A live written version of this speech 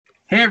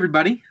Hey,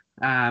 everybody.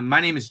 My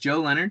name is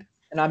Joe Leonard.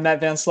 And I'm Matt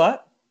Van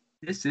Slot.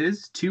 This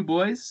is Two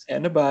Boys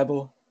and the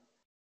Bible.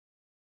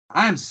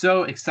 I'm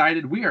so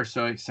excited. We are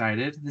so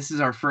excited. This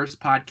is our first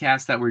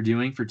podcast that we're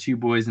doing for Two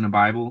Boys and a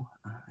Bible.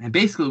 And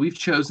basically, we've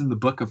chosen the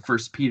book of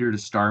First Peter to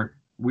start.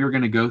 We're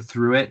going to go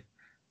through it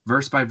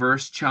verse by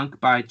verse, chunk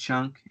by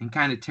chunk, and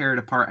kind of tear it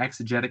apart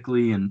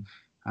exegetically and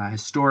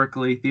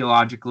historically,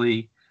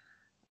 theologically.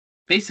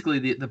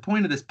 Basically, the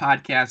point of this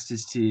podcast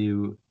is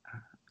to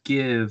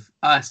give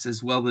us,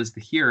 as well as the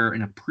hearer,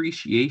 an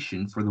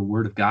appreciation for the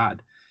Word of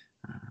God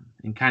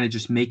and kind of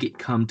just make it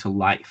come to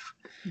life.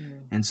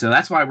 And so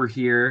that's why we're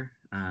here.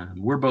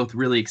 We're both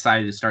really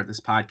excited to start this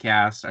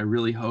podcast. I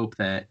really hope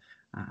that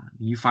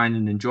you find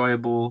it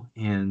enjoyable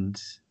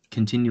and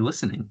continue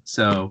listening.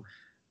 So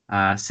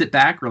sit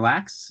back,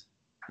 relax,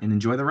 and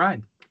enjoy the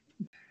ride.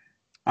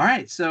 All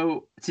right,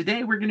 so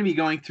today we're going to be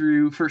going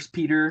through 1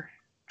 Peter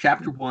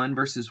chapter 1,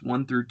 verses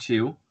 1 through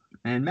 2.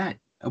 And Matt,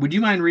 would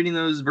you mind reading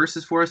those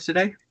verses for us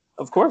today?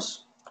 Of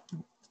course.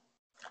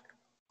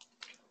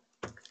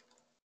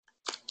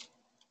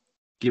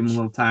 Give him a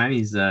little time.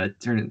 He's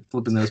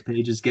flipping those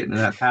pages, getting to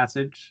that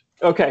passage.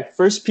 Okay,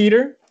 1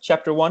 Peter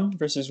chapter 1,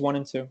 verses 1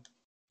 and 2.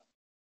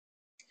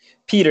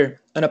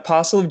 Peter, an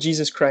apostle of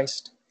Jesus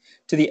Christ,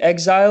 to the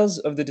exiles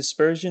of the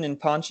dispersion in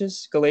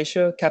Pontus,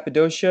 Galatia,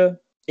 Cappadocia,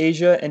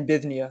 Asia, and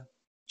Bithynia,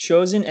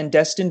 chosen and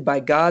destined by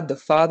God the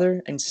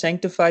Father and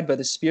sanctified by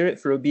the Spirit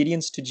for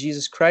obedience to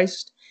Jesus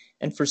Christ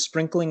and for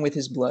sprinkling with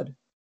his blood.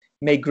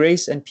 May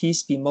grace and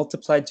peace be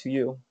multiplied to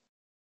you.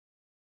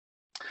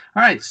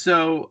 All right,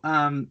 so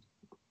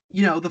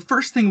the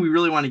first thing we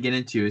really want to get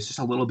into is just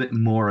a little bit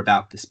more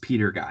about this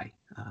Peter guy.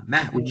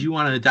 Matt, would you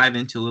want to dive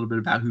into a little bit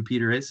about who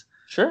Peter is?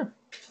 Sure.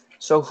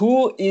 So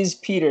who is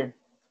Peter?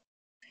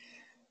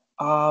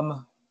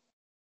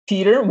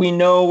 Peter, we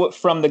know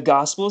from the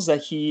Gospels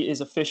that he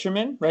is a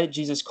fisherman, right?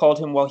 Jesus called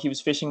him while he was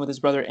fishing with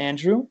his brother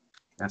Andrew.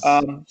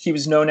 Yes. He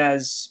was known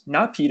as,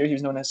 not Peter, he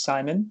was known as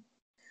Simon,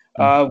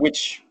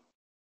 which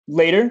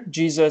later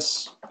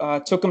Jesus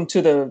took him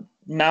to the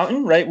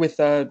mountain, right, with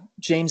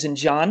James and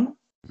John.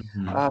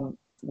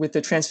 With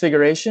the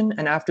transfiguration.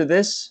 And after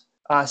this,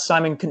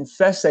 Simon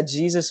confessed that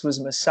Jesus was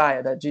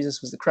Messiah, that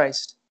Jesus was the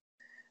Christ.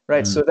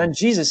 Right. So then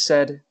Jesus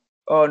said,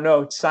 oh,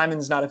 no,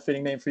 Simon's not a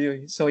fitting name for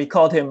you. So he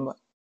called him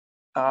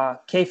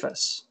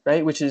Cephas,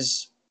 right, which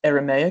is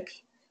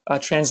Aramaic,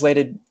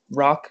 translated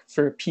rock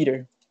for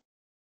Peter.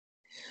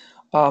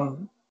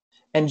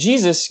 And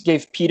Jesus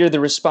gave Peter the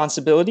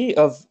responsibility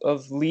of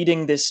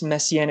leading this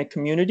messianic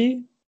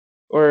community.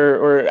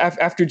 Or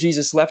after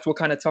Jesus left, we'll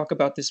kind of talk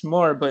about this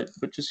more, but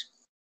just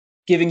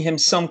giving him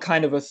some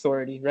kind of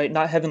authority, right?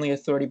 Not heavenly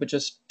authority, but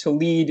just to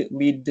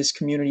lead this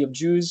community of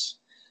Jews,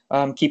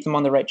 keep them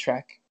on the right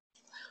track.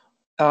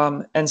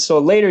 And so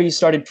later he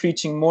started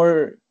preaching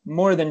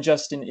more than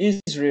just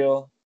in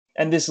Israel.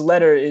 And this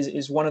letter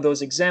is one of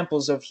those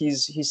examples of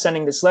he's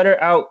sending this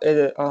letter out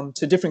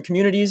to different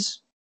communities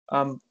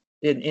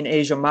in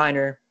Asia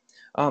Minor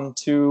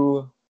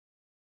to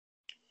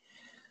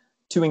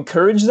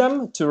encourage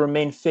them to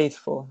remain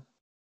faithful.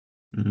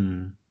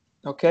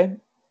 Okay.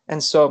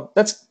 And so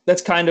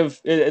that's kind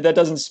of, that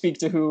doesn't speak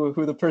to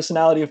who the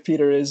personality of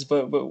Peter is,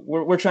 but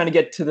we're trying to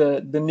get to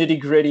the nitty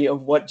gritty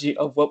of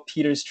what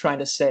Peter's trying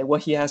to say,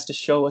 what he has to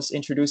show us,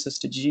 introduce us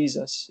to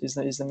Jesus is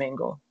the main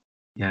goal.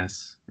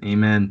 Yes.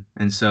 Amen.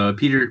 And so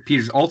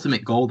Peter's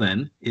ultimate goal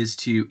then is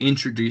to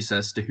introduce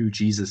us to who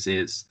Jesus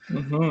is.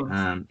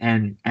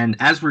 And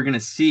as we're going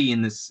to see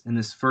in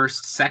this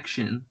first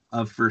section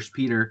of 1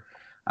 Peter,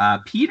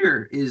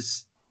 Peter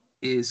is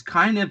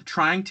kind of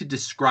trying to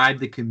describe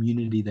the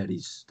community that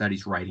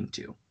he's writing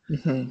to.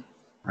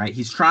 Right?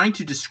 He's trying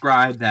to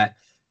describe that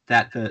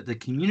the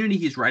community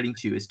he's writing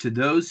to is to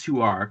those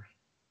who are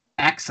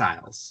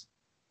exiles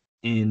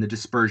in the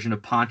dispersion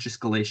of Pontus,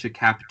 Galatia,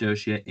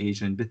 Cappadocia,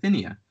 Asia, and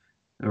Bithynia.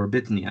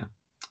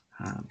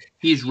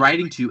 He's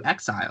writing to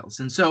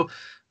exiles. And so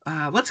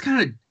let's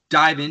kind of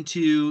dive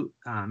into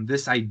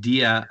this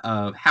idea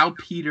of how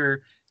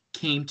Peter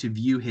came to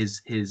view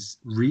his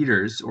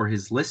readers or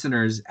his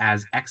listeners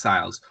as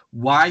exiles,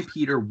 why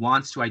Peter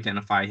wants to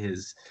identify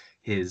his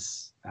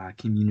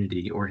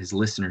community or his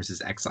listeners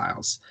as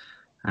exiles.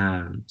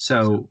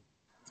 So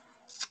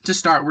to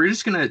start, we're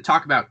just going to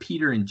talk about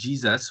Peter and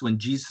Jesus when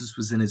Jesus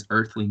was in his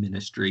earthly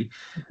ministry.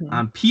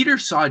 Peter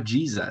saw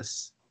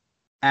Jesus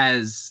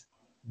as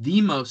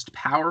the most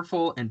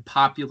powerful and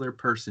popular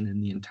person in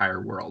the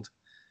entire world.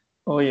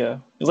 Oh, yeah.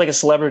 He was like a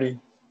celebrity.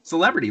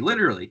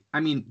 Literally.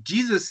 I mean,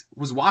 Jesus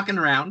was walking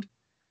around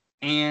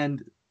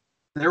and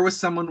there was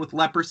someone with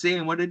leprosy,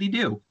 and what did he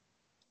do?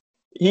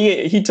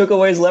 He took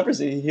away his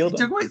leprosy. He healed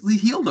him. He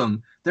healed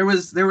him. There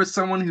was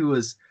someone who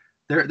was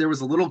there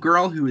was a little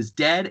girl who was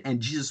dead,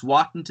 and Jesus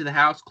walked into the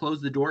house,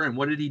 closed the door, and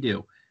what did he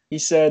do? He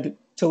said,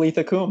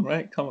 Talitha cum,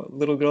 right? Come,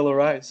 little girl,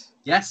 arise.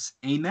 Yes,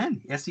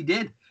 amen. Yes, he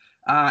did.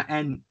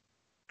 And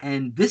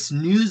this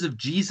news of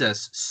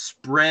Jesus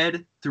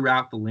spread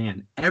throughout the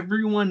land.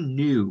 Everyone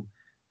knew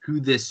who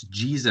this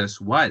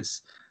Jesus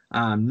was.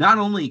 Not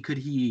only could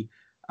he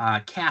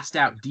cast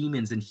out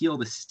demons and heal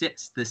the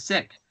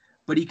sick,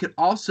 but he could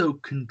also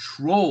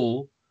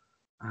control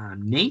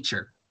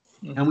nature.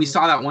 Mm-hmm. And we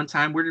saw that one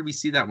time. Where did we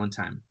see that one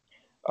time?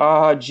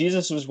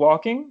 Jesus was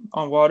walking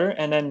on water,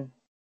 and then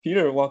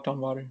Peter walked on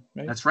water,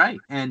 right? That's right.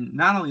 And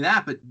not only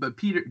that, but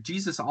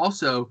Jesus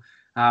also,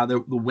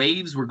 the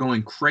waves were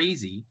going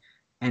crazy,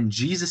 and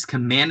Jesus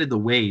commanded the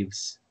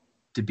waves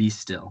to be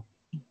still.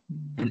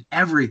 And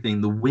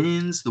everything, the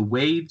winds, the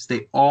waves,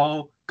 they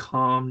all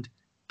calmed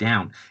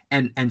down.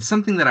 And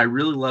something that I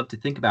really love to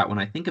think about when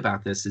I think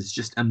about this is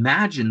just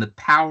imagine the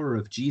power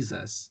of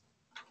Jesus.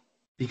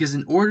 Because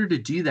in order to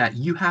do that,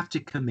 you have to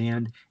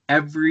command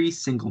every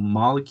single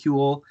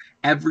molecule,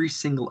 every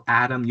single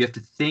atom. You have to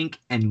think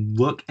and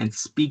look and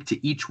speak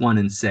to each one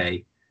and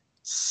say,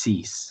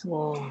 cease.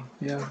 Whoa,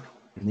 yeah.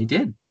 And they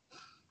did.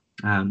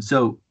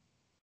 So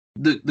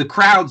the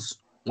crowds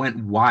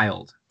went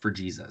wild for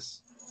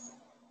Jesus.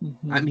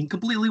 Mm-hmm. I mean,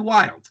 completely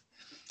wild.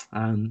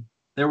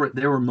 There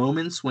were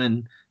moments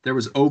when there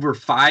was over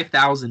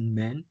 5,000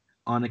 men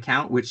on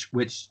account,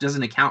 which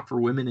doesn't account for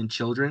women and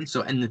children.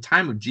 So in the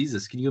time of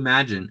Jesus, can you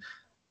imagine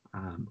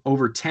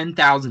over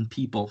 10,000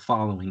 people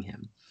following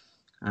him,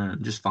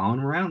 just following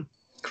him around?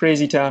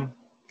 Crazy town.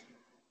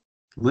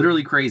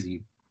 Literally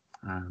crazy.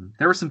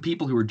 There were some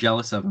people who were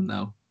jealous of him,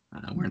 though,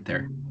 weren't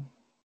there?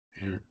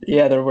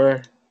 Yeah, there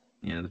were.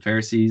 Yeah, the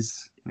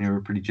Pharisees, they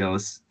were pretty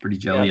jealous, pretty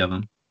jelly of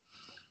him.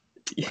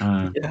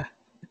 Yeah.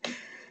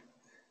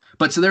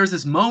 But so there was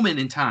this moment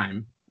in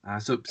time.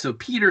 So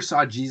Peter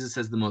saw Jesus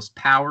as the most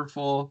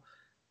powerful,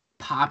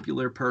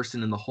 popular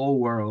person in the whole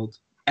world.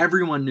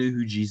 Everyone knew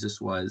who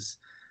Jesus was,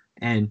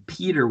 and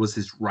Peter was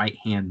his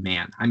right-hand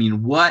man. I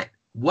mean, what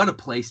a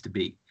place to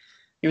be.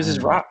 He was his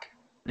rock.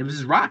 It was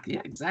his rock.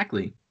 Yeah,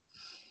 exactly.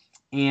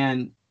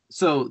 And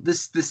so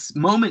this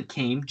moment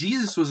came.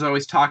 Jesus was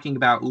always talking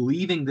about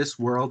leaving this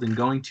world and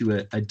going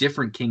to a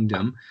different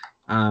kingdom,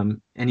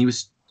 and he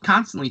was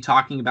constantly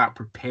talking about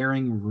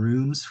preparing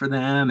rooms for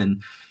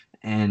them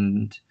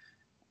and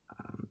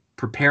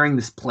preparing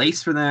this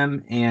place for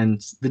them.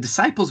 And the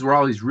disciples were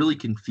always really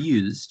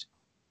confused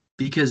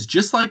because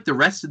just like the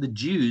rest of the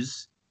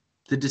Jews,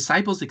 the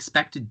disciples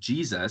expected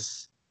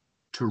Jesus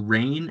to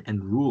reign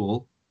and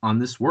rule on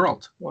this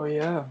world. Well,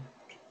 yeah.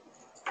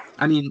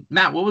 I mean,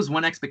 Matt, what was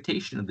one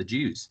expectation of the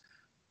Jews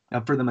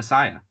for the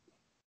Messiah?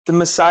 The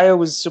Messiah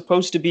was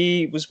supposed to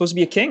be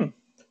a king,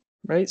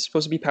 right?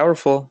 Supposed to be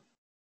powerful.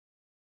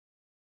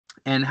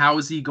 And how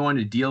is he going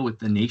to deal with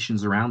the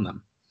nations around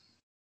them?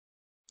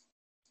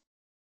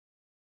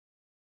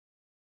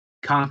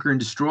 Conquer and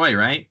destroy,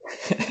 right?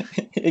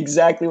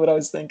 Exactly what I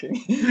was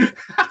thinking.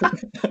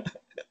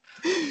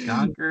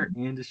 Conquer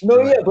and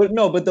destroy.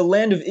 But the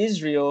land of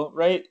Israel,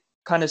 right?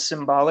 Kind of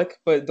symbolic,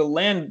 but the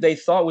land they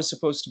thought was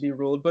supposed to be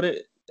ruled,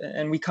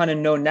 and we kind of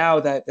know now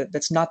that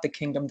that's not the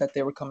kingdom that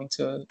they were coming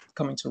to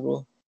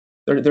rule.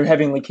 Their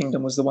heavenly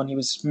kingdom was the one he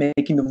was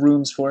making the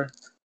rooms for.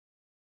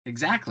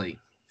 Exactly.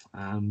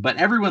 But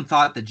everyone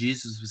thought that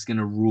Jesus was going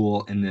to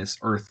rule in this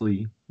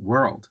earthly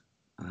world.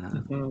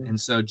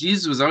 And so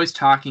Jesus was always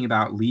talking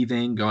about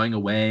leaving, going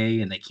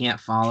away, and they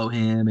can't follow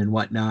him and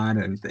whatnot.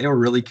 And they were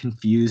really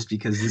confused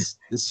because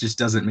this just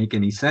doesn't make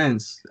any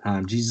sense.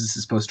 Jesus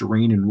is supposed to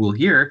reign and rule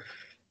here.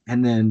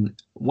 And then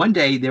one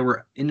day they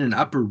were in an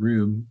upper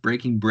room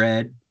breaking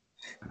bread,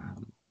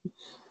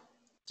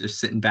 just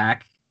sitting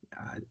back,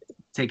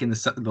 taking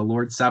the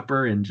Lord's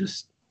Supper, and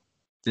just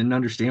didn't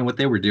understand what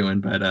they were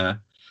doing. But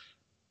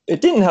it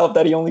didn't help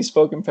that he only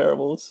spoke in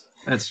parables.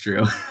 That's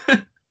true.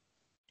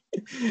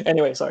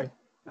 Anyway, sorry.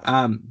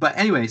 But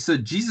anyway, so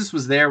Jesus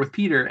was there with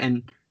Peter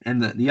and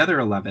the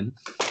other 11.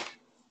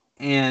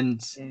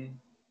 And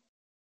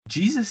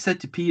Jesus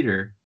said to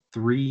Peter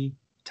 3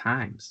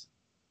 times.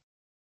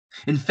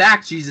 In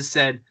fact, Jesus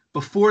said,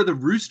 before the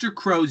rooster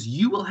crows,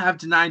 you will have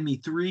denied me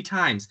 3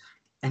 times.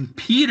 And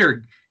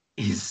Peter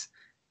is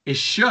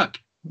shook.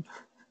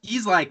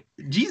 He's like,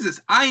 Jesus,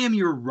 I am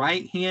your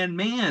right-hand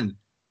man.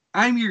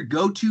 I'm your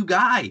go-to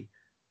guy.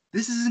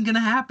 This isn't going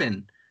to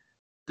happen.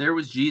 There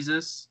was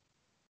Jesus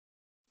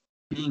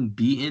being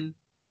beaten,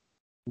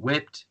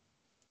 whipped,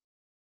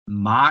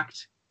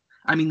 mocked.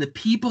 I mean, the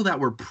people that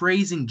were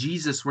praising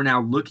Jesus were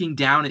now looking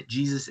down at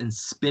Jesus and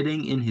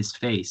spitting in his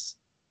face.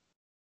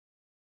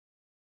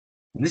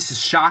 And this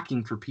is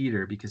shocking for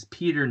Peter because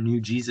Peter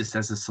knew Jesus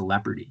as a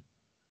celebrity.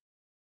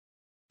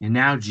 And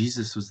now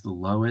Jesus was the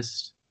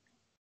lowest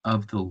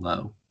of the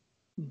low.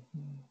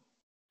 Mm-hmm.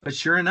 But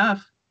sure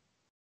enough,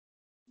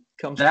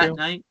 that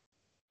night,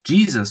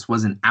 Jesus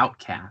was an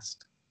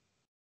outcast.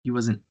 He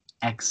was an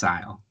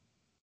exile.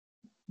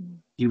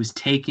 He was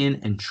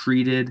taken and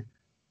treated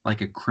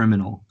like a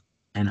criminal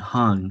and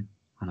hung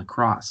on the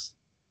cross.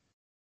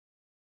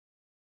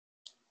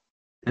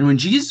 And when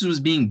Jesus was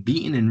being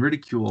beaten and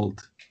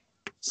ridiculed,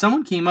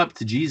 someone came up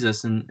to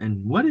Jesus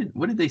and what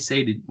did they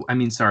say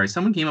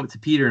someone came up to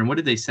Peter and what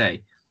did they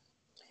say?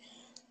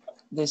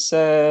 They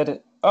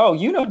said, "Oh,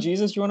 you know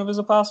Jesus, you're one of his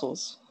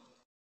apostles."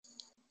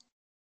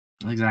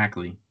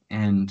 Exactly.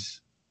 And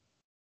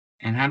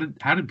how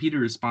did Peter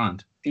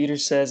respond? Peter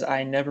says,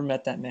 "I never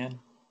met that man."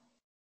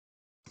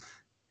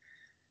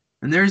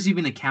 And there's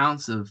even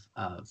accounts of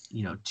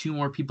two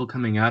more people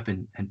coming up,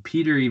 and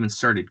Peter even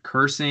started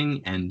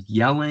cursing and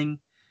yelling,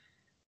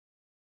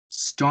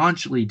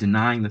 staunchly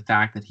denying the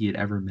fact that he had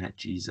ever met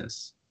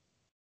Jesus.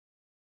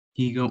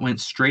 He went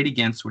straight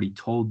against what he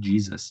told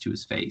Jesus to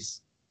his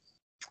face.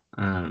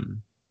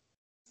 And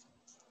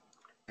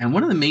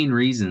one of the main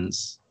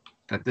reasons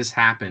that this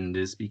happened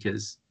is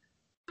because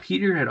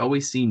Peter had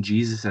always seen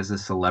Jesus as a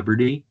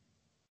celebrity.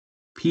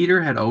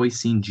 Peter had always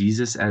seen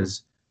Jesus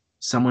as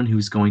someone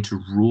who's going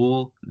to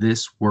rule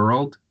this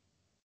world.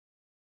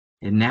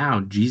 And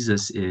now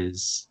Jesus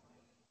is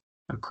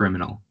a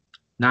criminal.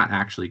 Not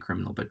actually a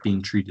criminal, but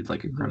being treated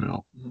like a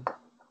criminal. Mm-hmm.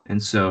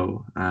 And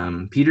so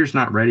Peter's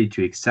not ready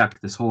to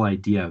accept this whole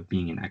idea of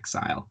being in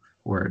exile,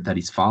 or that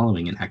he's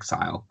following an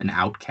exile, an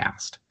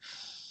outcast.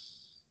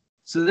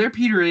 So there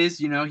Peter is,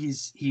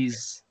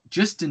 he's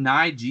just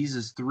denied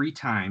Jesus 3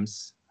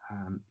 times.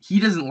 He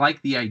doesn't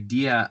like the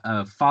idea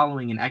of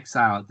following an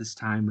exile at this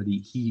time, but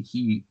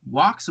he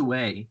walks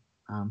away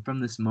from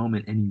this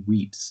moment and he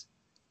weeps.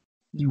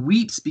 He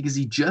weeps because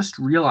he just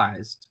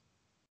realized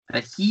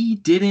that he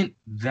didn't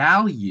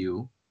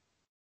value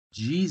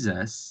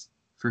Jesus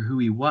for who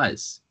he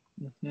was.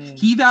 Mm-hmm.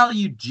 He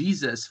valued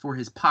Jesus for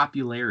his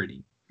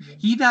popularity. Mm-hmm.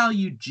 He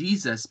valued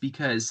Jesus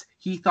because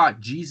he thought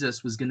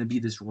Jesus was going to be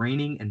this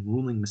reigning and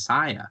ruling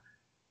Messiah.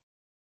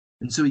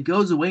 And so he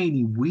goes away and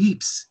he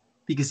weeps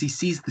because he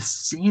sees the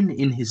sin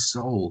in his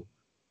soul.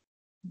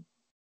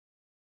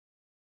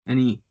 And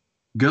he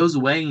goes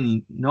away and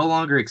he no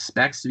longer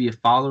expects to be a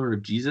follower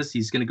of Jesus.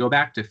 He's going to go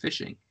back to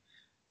fishing.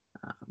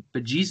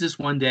 But Jesus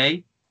one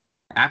day,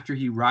 after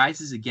he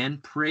rises again,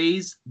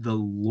 praise the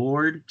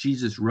Lord,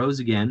 Jesus rose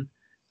again.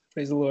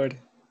 Praise the Lord.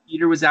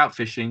 Peter was out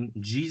fishing.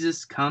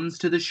 Jesus comes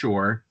to the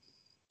shore.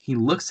 He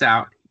looks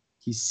out.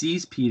 He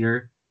sees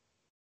Peter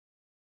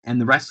and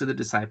the rest of the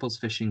disciples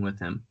fishing with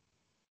him.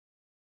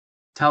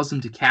 Tells them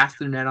to cast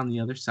their net on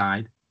the other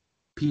side.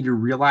 Peter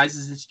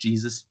realizes it's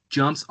Jesus,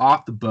 jumps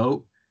off the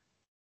boat,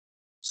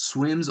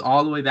 swims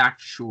all the way back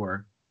to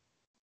shore,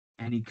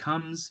 and he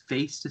comes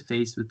face to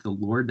face with the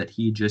Lord that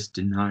he just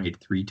denied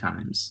 3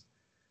 times.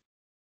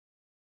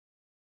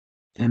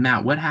 And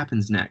Matt, what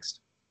happens next?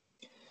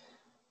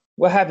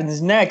 What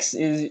happens next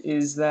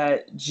is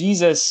that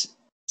Jesus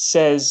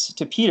says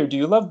to Peter, "Do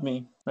you love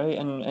me?" Right?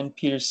 And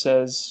Peter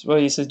says,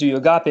 he says, "Do you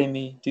agape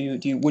me?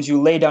 Would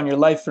you lay down your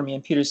life for me?"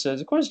 And Peter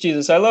says, "Of course,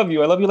 Jesus, I love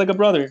you. I love you like a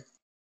brother."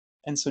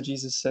 And so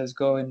Jesus says,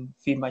 "Go and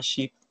feed my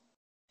sheep."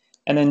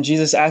 And then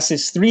Jesus asks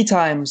this 3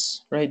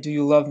 times, right? "Do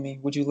you love me?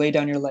 Would you lay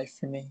down your life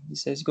for me?" He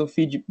says, Go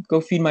feed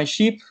my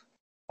sheep,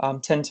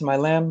 tend to my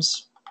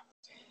lambs."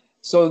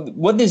 So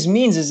what this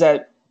means is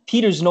that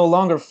Peter's no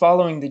longer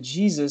following the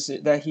Jesus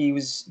that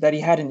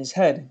he had in his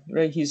head,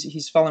 right?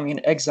 He's following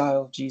an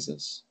exile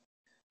Jesus.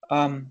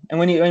 And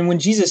when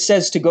Jesus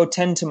says to go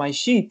tend to my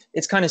sheep,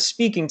 it's kind of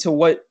speaking to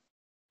what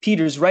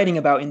Peter's writing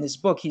about in this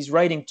book. He's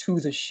writing to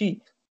the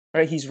sheep,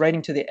 right? He's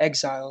writing to the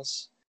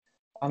exiles,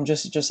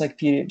 just like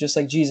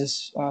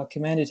Jesus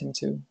commanded him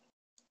to.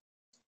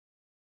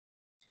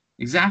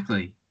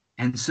 Exactly.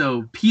 And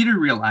so Peter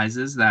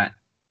realizes that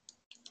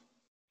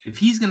if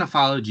he's going to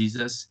follow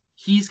Jesus,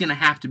 he's going to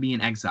have to be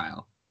in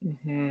exile.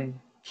 Mm-hmm.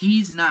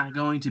 He's not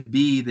going to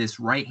be this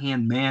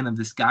right-hand man of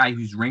this guy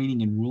who's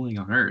reigning and ruling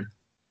on earth.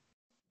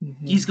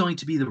 Mm-hmm. He's going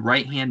to be the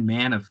right-hand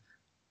man of,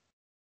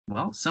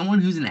 someone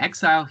who's in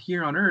exile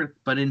here on earth,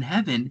 but in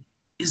heaven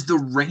is the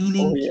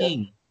reigning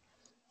king.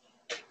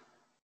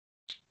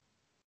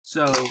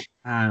 So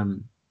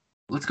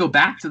let's go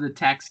back to the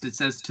text. It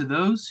says, "To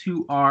those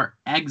who are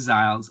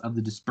exiles of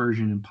the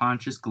dispersion in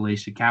Pontus,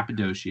 Galatia,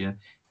 Cappadocia,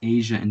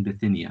 Asia, and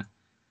Bithynia."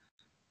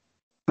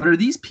 But are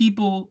these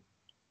people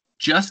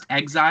just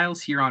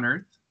exiles here on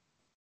earth?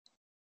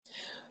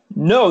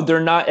 No, they're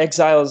not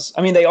exiles.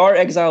 I mean, they are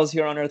exiles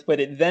here on earth,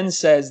 but it then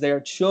says they are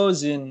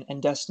chosen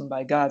and destined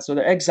by God. So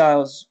they're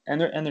exiles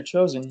and they're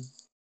chosen.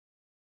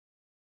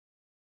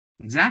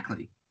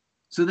 Exactly.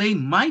 So they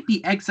might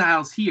be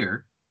exiles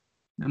here,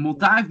 and we'll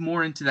dive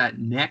more into that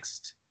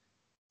next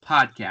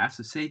podcast,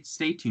 so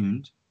stay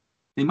tuned.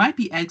 They might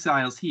be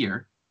exiles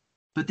here,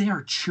 but they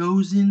are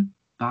chosen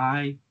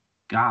by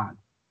God,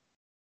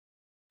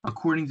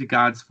 according to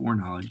God's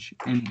foreknowledge.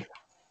 And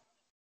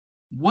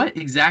what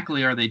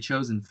exactly are they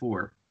chosen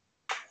for?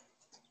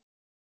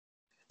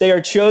 They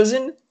are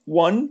chosen,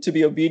 1, to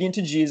be obedient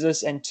to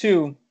Jesus, and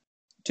 2,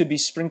 to be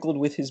sprinkled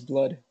with his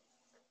blood.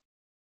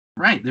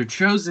 Right. They're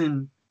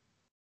chosen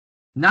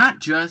not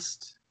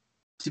just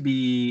to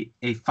be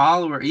a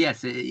follower.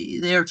 Yes,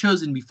 they are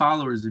chosen to be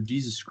followers of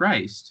Jesus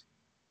Christ.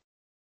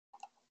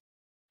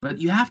 But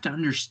you have to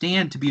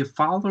understand, to be a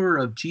follower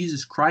of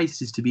Jesus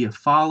Christ is to be a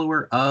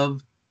follower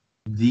of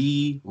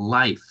the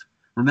life.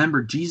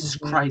 Remember, Jesus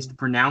Christ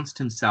pronounced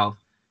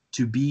himself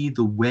to be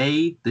the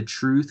way, the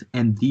truth,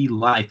 and the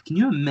life. Can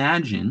you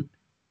imagine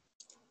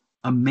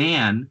a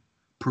man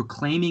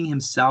proclaiming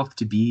himself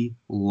to be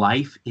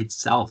life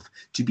itself,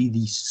 to be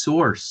the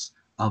source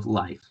of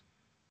life?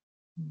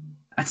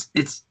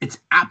 It's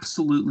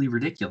absolutely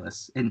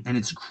ridiculous, and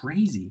it's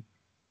crazy.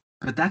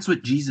 But that's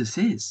what Jesus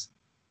is.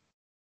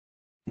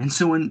 And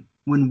so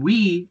when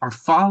we are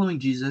following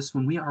Jesus,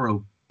 when we are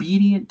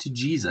obedient to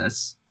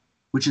Jesus,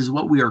 which is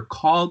what we are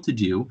called to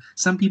do,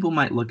 some people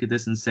might look at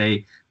this and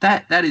say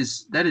that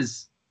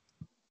is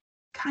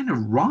kind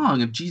of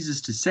wrong of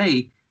Jesus to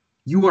say,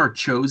 you are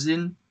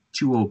chosen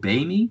to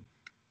obey me.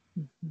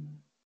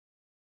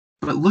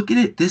 But look at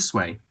it this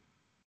way.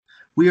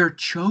 We are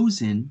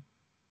chosen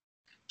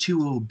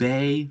to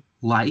obey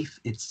life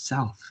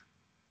itself.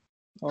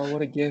 Oh,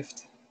 what a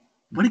gift.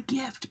 What a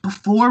gift.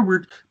 Before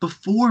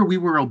we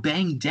were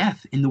obeying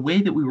death in the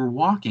way that we were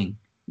walking.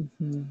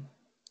 Mm-hmm.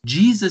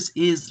 Jesus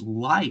is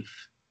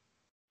life.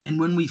 And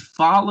when we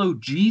follow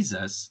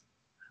Jesus,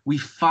 we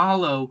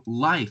follow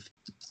life.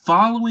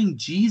 Following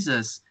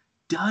Jesus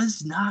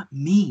does not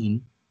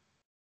mean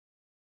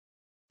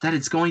that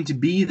it's going to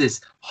be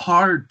this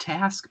hard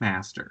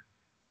taskmaster.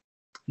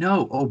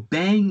 No,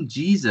 obeying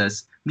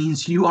Jesus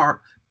means you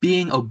are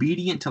being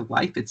obedient to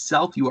life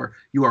itself. You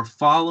are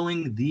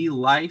following the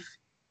life.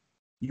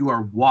 You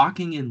are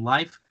walking in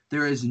life.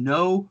 There is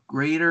no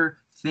greater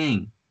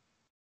thing.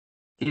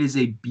 It is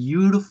a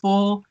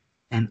beautiful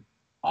and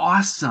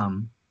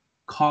awesome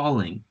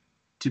calling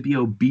to be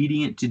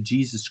obedient to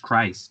Jesus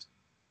Christ.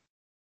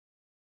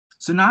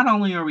 So not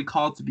only are we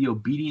called to be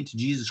obedient to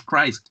Jesus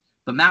Christ,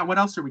 but Matt, what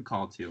else are we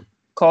called to?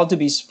 Called to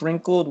be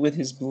sprinkled with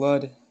his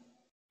blood.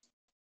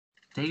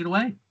 Take it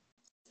away.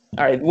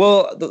 All right.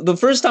 Well, the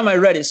first time I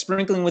read it,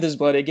 sprinkling with his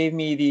blood, it gave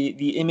me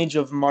the image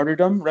of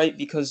martyrdom, right?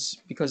 Because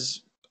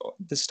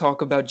this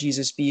talk about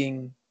Jesus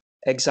being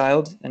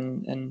exiled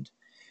and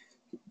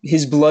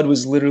his blood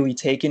was literally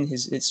taken,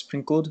 it's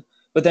sprinkled.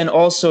 But then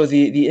also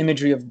the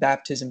imagery of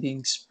baptism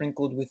being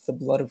sprinkled with the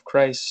blood of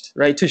Christ,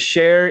 right? To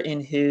share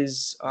in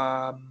his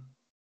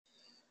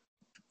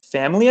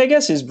family, I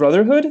guess, his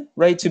brotherhood,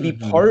 right? To be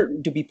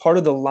part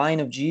of the line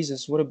of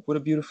Jesus. What a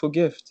beautiful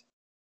gift.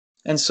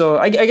 And so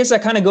I guess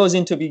that kind of goes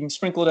into being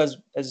sprinkled as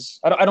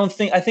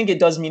I think it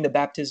does mean the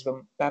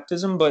baptism,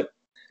 but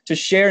to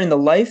share in the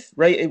life,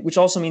 right? Which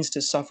also means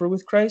to suffer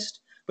with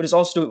Christ, but it's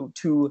also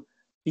to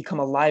become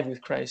alive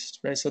with Christ,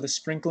 right? So the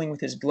sprinkling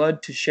with his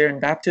blood, to share in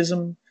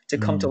baptism, to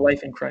come to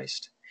life in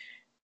Christ.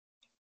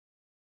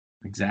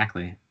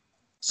 Exactly.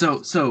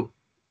 So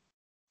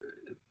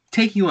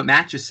taking what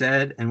Matt just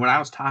said and what I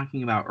was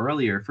talking about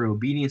earlier for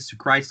obedience to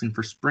Christ and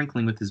for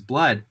sprinkling with his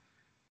blood,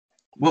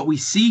 what we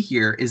see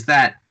here is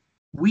that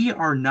we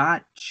are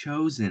not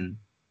chosen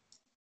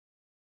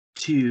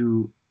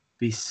to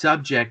be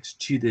subject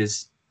to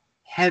this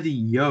heavy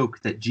yoke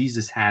that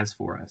Jesus has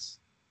for us.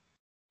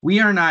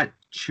 We are not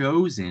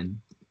chosen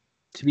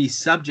to be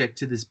subject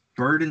to this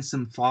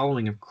burdensome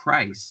following of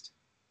Christ.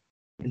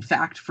 In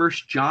fact, 1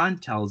 John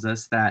tells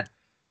us that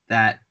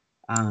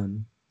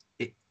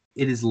it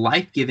is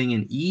life-giving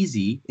and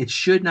easy. It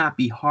should not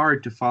be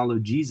hard to follow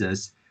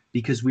Jesus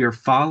because we are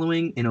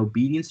following in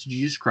obedience to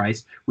Jesus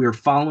Christ. We are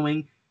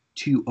following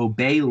to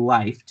obey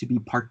life, to be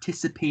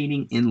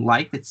participating in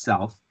life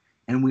itself,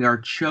 and we are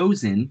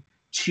chosen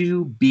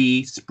to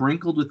be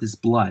sprinkled with his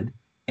blood,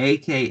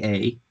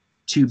 aka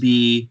to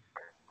be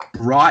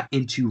brought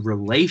into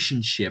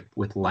relationship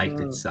with life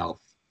itself.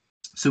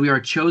 So we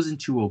are chosen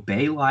to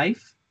obey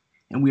life,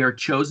 and we are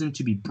chosen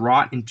to be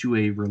brought into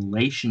a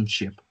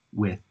relationship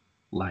with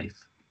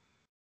life.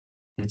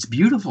 It's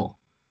beautiful.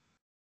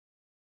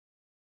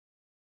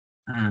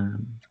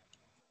 And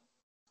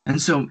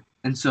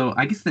so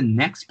I guess the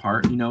next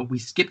part, we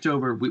skipped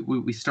over,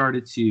 we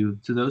started to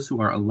those who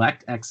are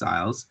elect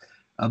exiles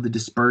of the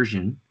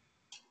dispersion,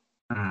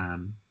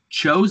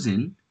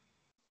 chosen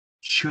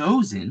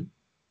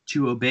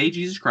to obey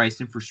Jesus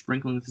Christ and for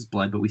sprinkling with his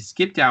blood, but we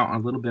skipped out a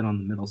little bit on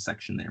the middle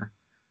section there.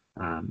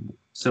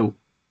 So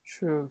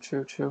True.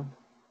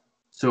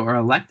 So our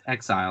elect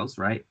exiles,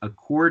 right,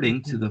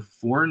 according to the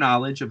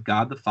foreknowledge of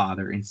God the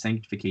Father in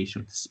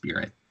sanctification of the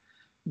Spirit.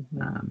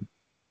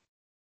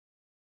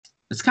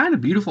 It's kind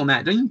of beautiful,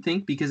 Matt, don't you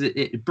think? Because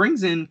it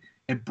brings in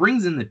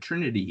the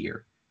Trinity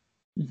here.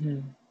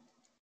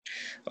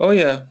 Oh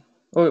yeah.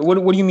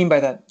 What do you mean by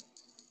that?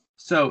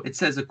 So it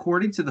says,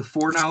 according to the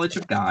foreknowledge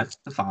of God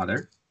the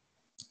Father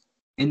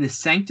in the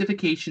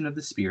sanctification of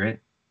the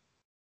Spirit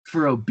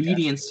for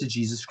obedience to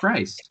Jesus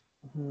Christ.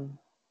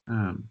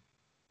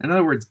 In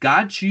other words,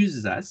 God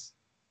chooses us,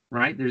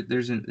 right?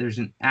 There's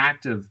an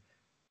act of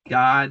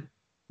God,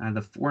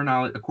 the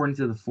foreknowledge, according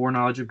to the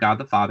foreknowledge of God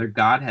the Father.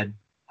 God had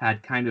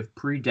kind of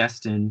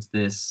predestined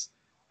this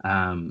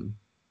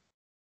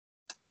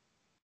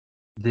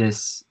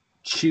this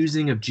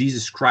choosing of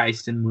Jesus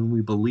Christ, and when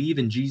we believe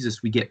in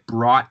Jesus, we get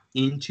brought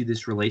into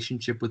this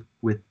relationship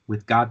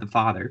with God the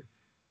Father,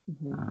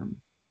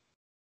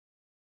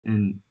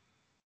 and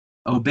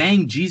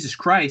obeying Jesus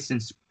Christ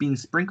and being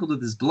sprinkled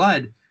with his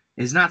blood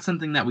is not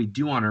something that we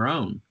do on our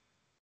own.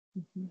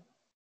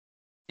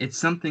 It's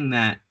something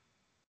that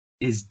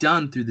is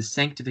done through the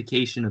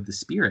sanctification of the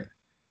Spirit.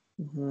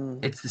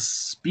 It's the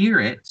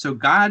Spirit. So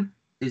God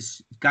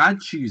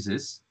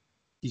chooses.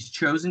 He's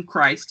chosen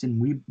Christ,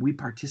 and we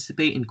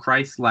participate in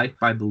Christ's life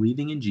by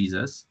believing in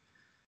Jesus.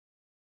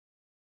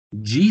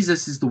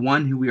 Jesus is the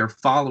one who we are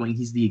following.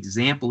 He's the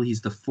example.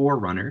 He's the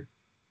forerunner.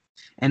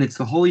 And it's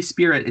the Holy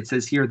Spirit, it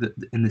says here, that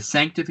in the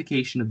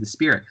sanctification of the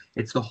Spirit,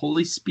 it's the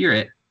Holy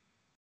Spirit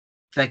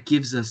that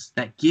gives us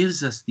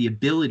the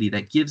ability,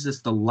 that gives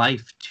us the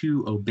life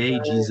to obey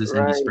Jesus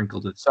and be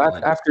sprinkled with so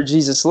blood. After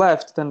Jesus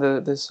left, then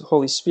this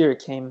Holy Spirit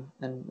came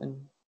and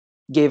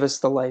gave us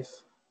the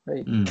life,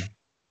 right?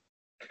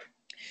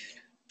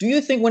 Do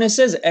you think when it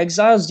says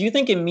exiles, do you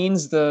think it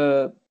means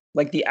the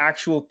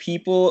actual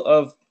people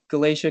of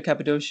Galatia,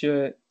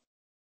 Cappadocia,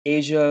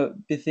 Asia,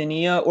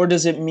 Bithynia, or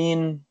does it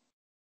mean?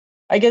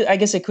 I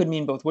guess it could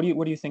mean both. What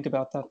do you think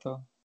about that,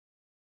 though?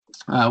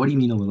 What do you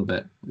mean a little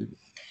bit?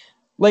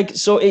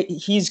 So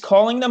he's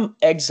calling them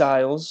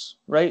exiles,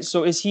 right?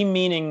 So is he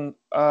meaning?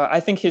 I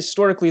think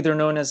historically they're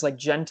known as like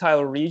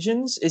Gentile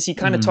regions. Is he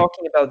kind of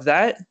talking about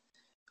that?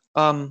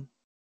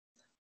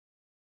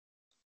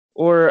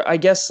 Or I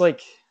guess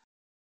like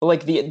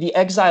the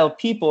exiled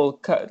people,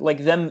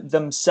 like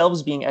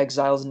themselves being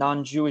exiles,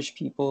 non-Jewish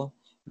people.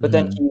 But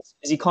then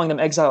is he calling them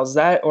exiles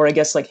that, or I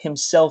guess like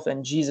himself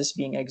and Jesus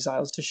being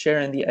exiles to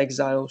share in the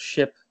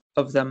exileship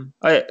of them?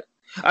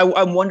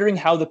 I'm wondering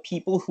how the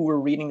people who were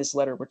reading this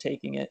letter were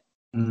taking it.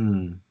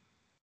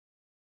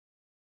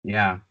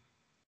 Yeah,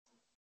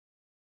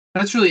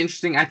 that's really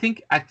interesting. I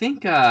think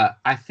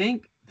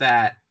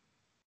that,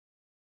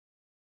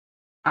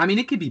 I mean,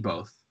 it could be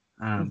both.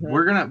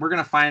 We're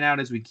gonna find out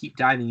as we keep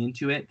diving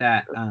into it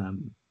that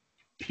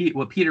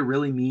what Peter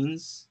really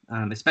means,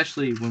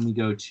 especially when we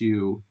go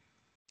to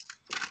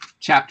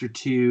chapter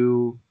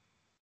 2,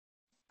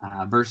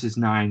 verses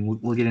 9.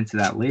 We'll get into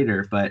that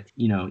later, but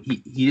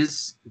he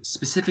is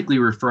specifically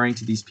referring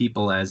to these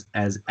people as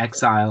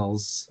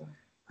exiles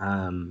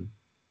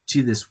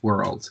to this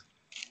world.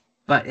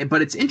 But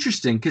it's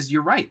interesting because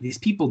you're right. These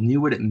people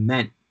knew what it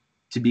meant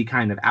to be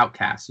kind of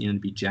outcasts, to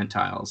be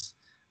Gentiles,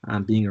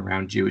 being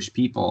around Jewish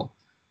people,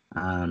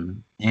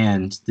 and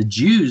the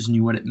Jews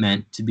knew what it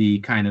meant to be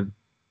kind of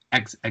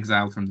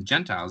exiled from the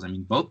Gentiles. I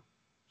mean, both.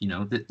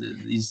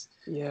 These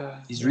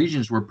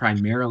regions were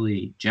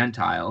primarily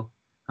Gentile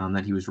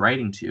that he was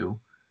writing to,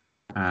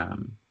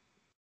 and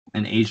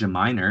Asia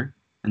Minor,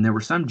 and there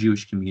were some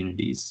Jewish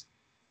communities.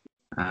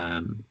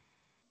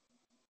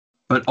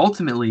 But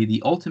ultimately,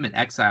 the ultimate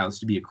exile is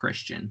to be a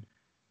Christian,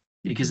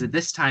 because at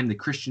this time the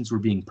Christians were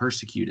being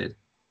persecuted.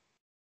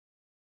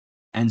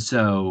 And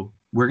so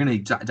we're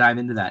going to dive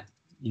into that,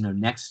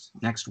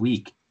 next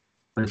week.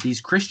 But these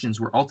Christians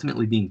were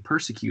ultimately being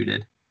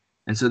persecuted,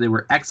 and so they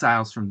were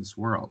exiles from this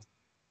world.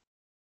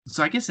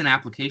 So I guess an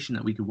application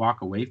that we could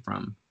walk away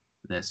from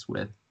this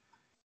with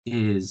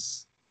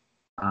is,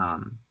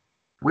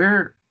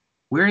 where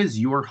is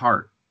your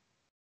heart?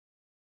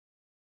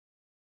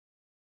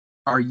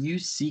 Are you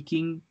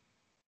seeking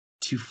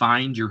to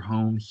find your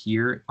home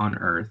here on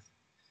earth?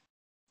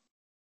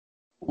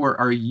 Or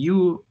are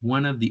you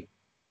one of the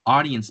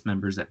audience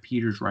members that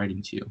Peter's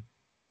writing to?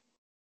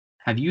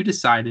 Have you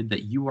decided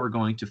that you are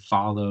going to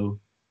follow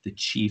the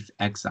chief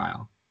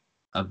exile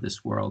of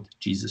this world,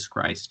 Jesus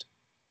Christ?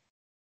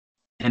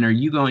 And are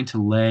you going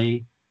to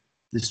lay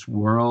this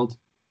world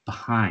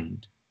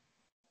behind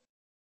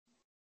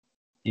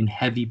in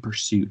heavy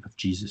pursuit of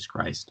Jesus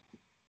Christ?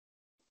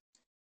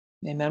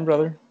 Amen,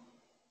 brother.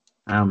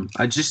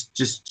 I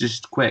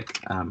just quick.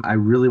 I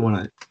really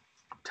want to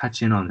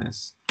touch in on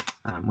this.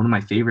 One of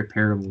my favorite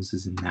parables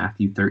is in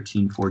Matthew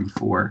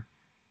 13:44,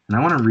 and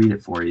I want to read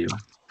it for you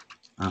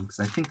because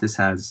I think this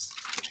has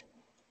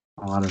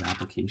a lot of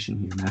application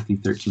here. Matthew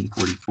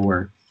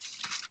 13:44.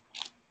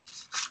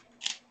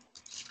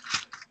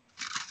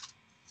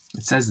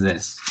 It says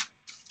this.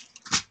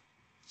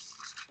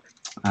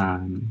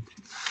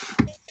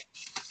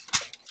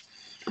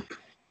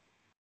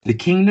 The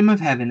kingdom of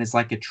heaven is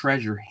like a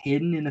treasure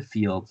hidden in a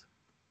field,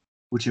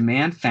 which a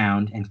man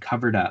found and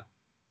covered up.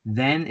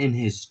 Then in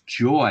his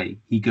joy,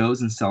 he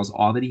goes and sells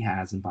all that he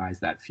has and buys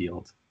that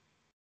field.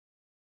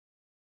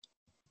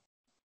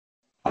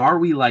 Are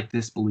we like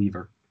this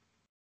believer,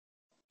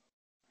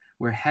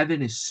 where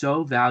heaven is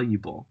so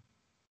valuable?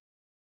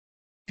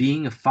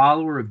 Being a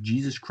follower of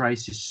Jesus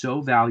Christ is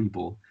so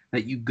valuable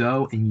that you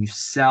go and you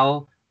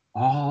sell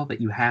all that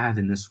you have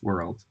in this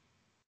world.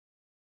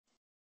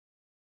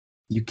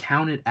 You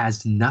count it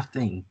as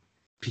nothing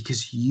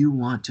because you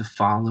want to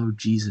follow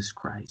Jesus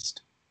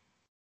Christ.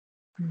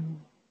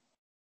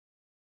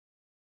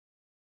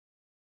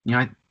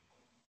 I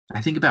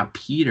think about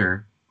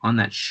Peter on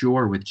that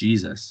shore with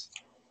Jesus.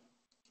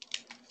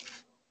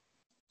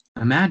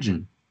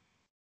 Imagine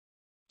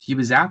he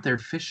was out there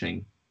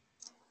fishing.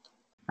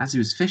 As he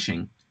was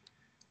fishing,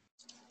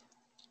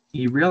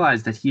 he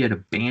realized that he had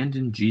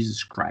abandoned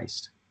Jesus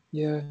Christ.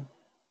 Yeah.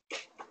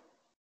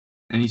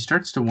 And he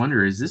starts to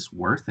wonder, is this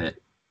worth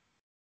it?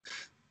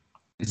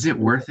 Is it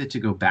worth it to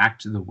go back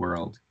to the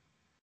world?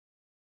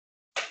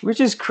 Which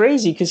is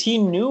crazy because he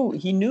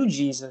knew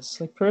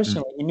Jesus, like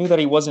personally. He knew that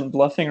he wasn't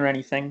bluffing or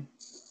anything.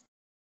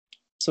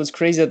 So it's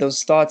crazy that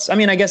those thoughts, I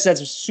mean, I guess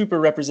that's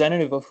super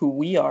representative of who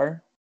we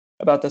are,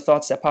 about the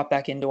thoughts that pop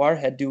back into our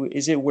head.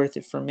 Is it worth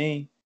it for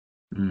me?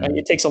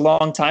 It takes a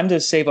long time to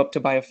save up to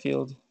buy a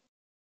field.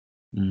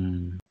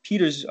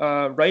 Peter's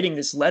writing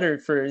this letter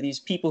for these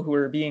people who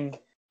are being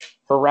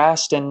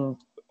harassed and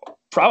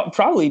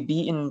probably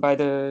beaten by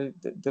the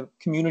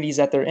communities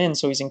that they're in.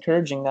 So he's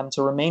encouraging them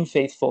to remain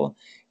faithful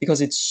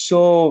because it's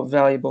so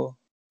valuable,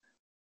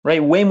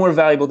 right? Way more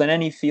valuable than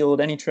any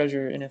field, any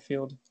treasure in a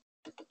field.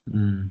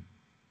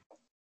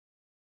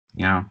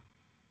 Yeah,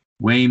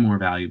 way more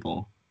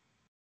valuable.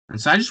 And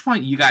so I just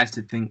want you guys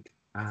to think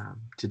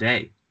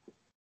today,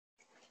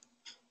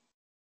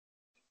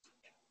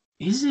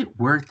 is it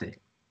worth it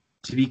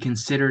to be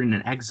considered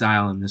an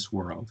exile in this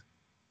world,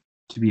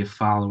 to be a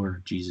follower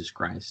of Jesus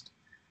Christ?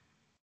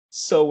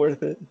 So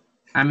worth it.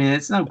 I mean,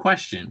 it's no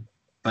question,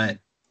 but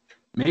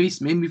maybe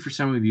for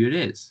some of you it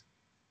is.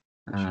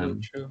 True.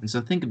 And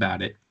so think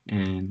about it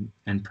and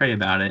pray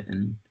about it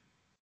and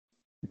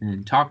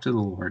talk to the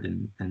Lord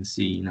and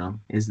see,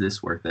 is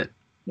this worth it?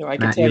 No, I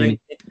can tell you.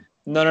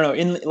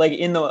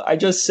 No. I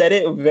just said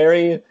it a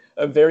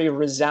very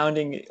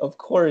resounding. Of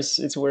course,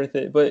 it's worth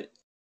it. But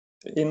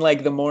in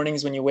like the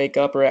mornings when you wake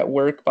up or at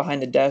work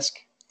behind the desk,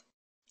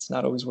 it's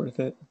not always worth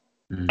it.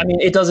 I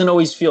mean, it doesn't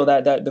always feel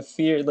that the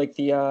fear, like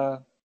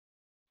the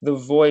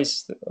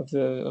voice of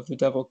the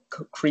devil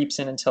creeps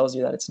in and tells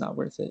you that it's not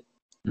worth it.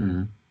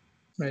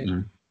 Right.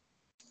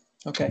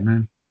 Okay.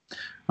 Amen.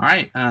 All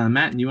right,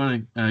 Matt, you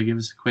want to give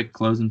us a quick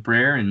closing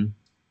prayer? And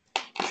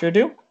sure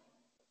do.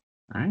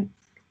 All right.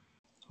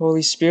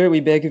 Holy Spirit, we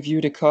beg of you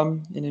to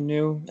come in a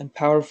new and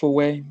powerful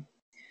way.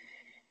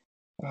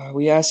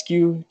 We ask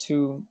you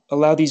to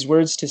allow these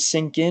words to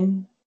sink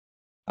in,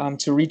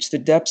 to reach the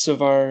depths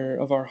of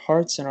our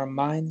hearts and our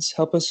minds.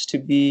 Help us to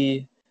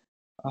be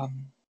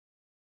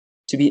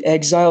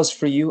exiles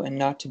for you and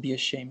not to be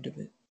ashamed of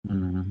it.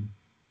 Mm-hmm.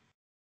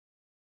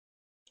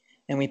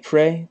 And we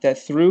pray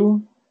that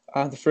through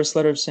the first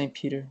letter of St.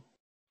 Peter,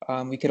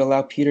 we could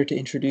allow Peter to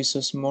introduce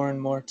us more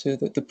and more to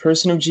the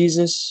person of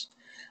Jesus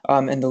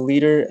and the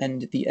leader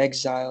and the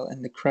exile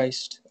and the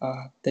Christ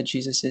that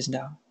Jesus is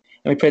now.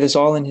 And we pray this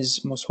all in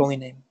his most holy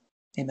name.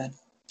 Amen.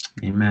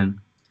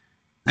 Amen.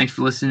 Thanks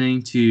for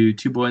listening to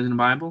Two Boys in the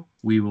Bible.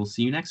 We will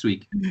see you next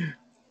week.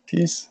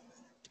 Peace.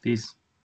 Peace.